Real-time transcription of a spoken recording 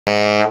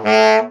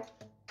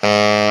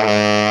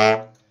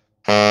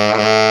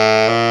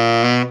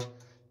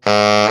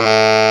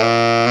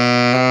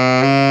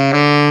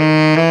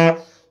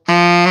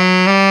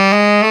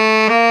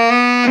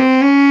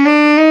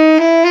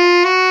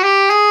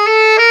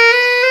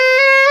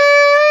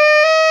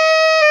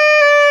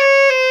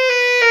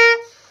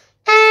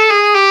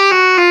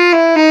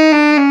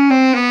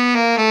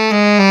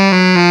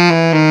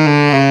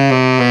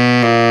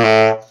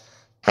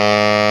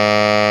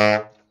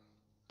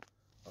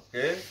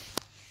Okay,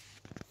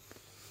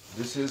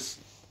 this is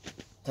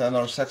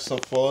tenor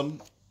saxophone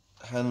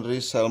Henry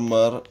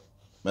Selmer,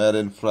 made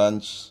in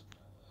France,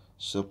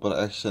 Super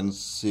Action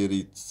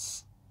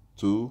Series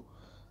 2,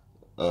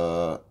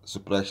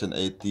 Super Action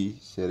 80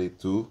 Series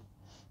 2.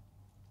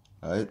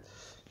 Right,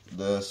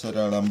 the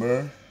serial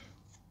number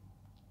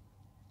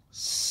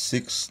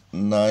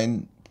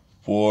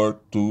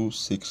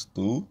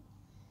 694262.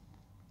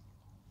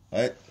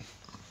 Right,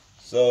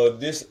 so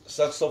this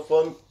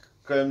saxophone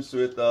comes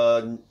with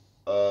a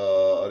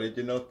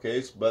original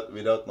case but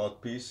without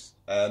mouthpiece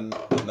and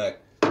neck.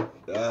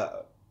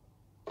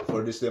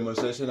 For this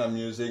demonstration I'm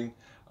using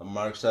a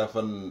Mark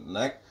 7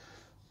 neck.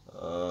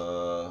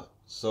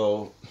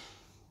 So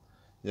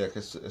yeah,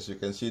 as you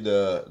can see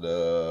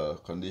the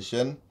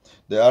condition,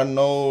 there are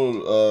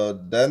no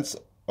dents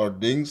or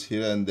dings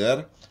here and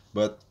there,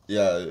 but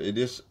yeah, it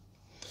is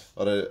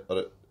already,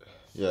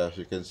 yeah, as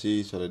you can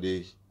see, it's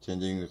already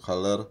changing the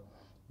color,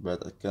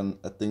 but I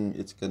think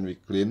it can be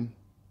clean.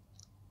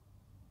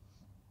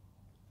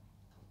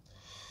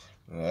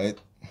 Right,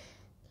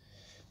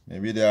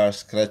 maybe there are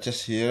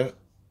scratches here.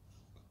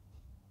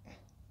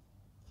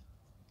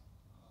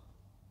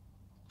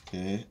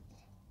 Okay,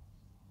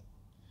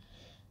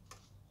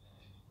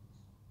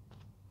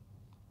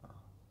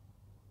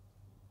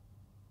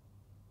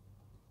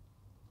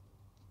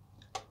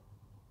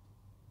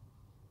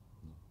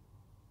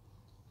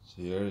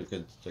 so here you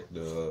can check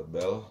the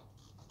bell.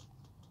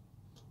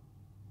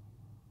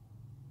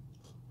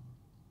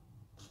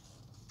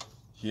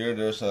 Here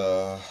there's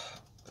a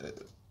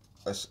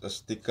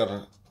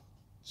sticker.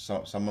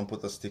 Someone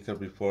put a sticker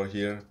before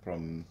here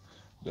from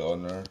the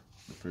owner,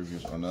 the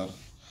previous owner.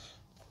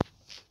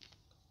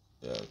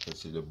 Yeah, you can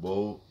see the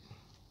bow.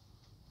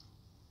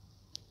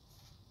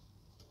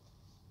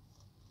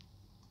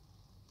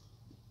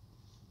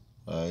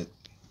 Right.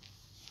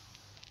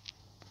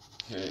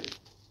 Okay.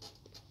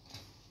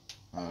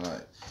 All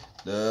right.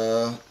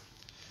 The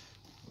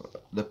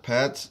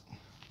pads.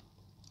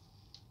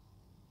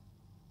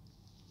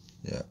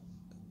 Yeah.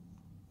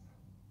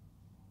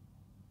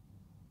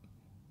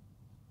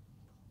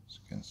 As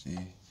you can see.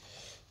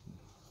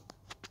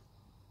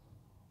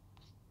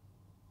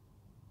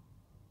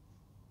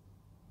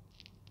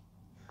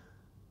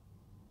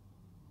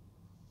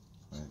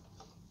 Right.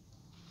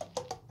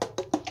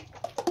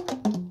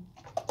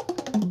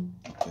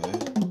 Okay.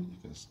 You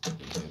can see it.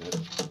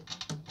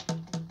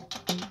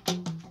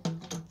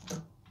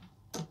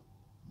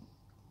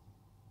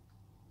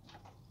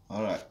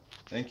 All right.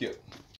 Thank you.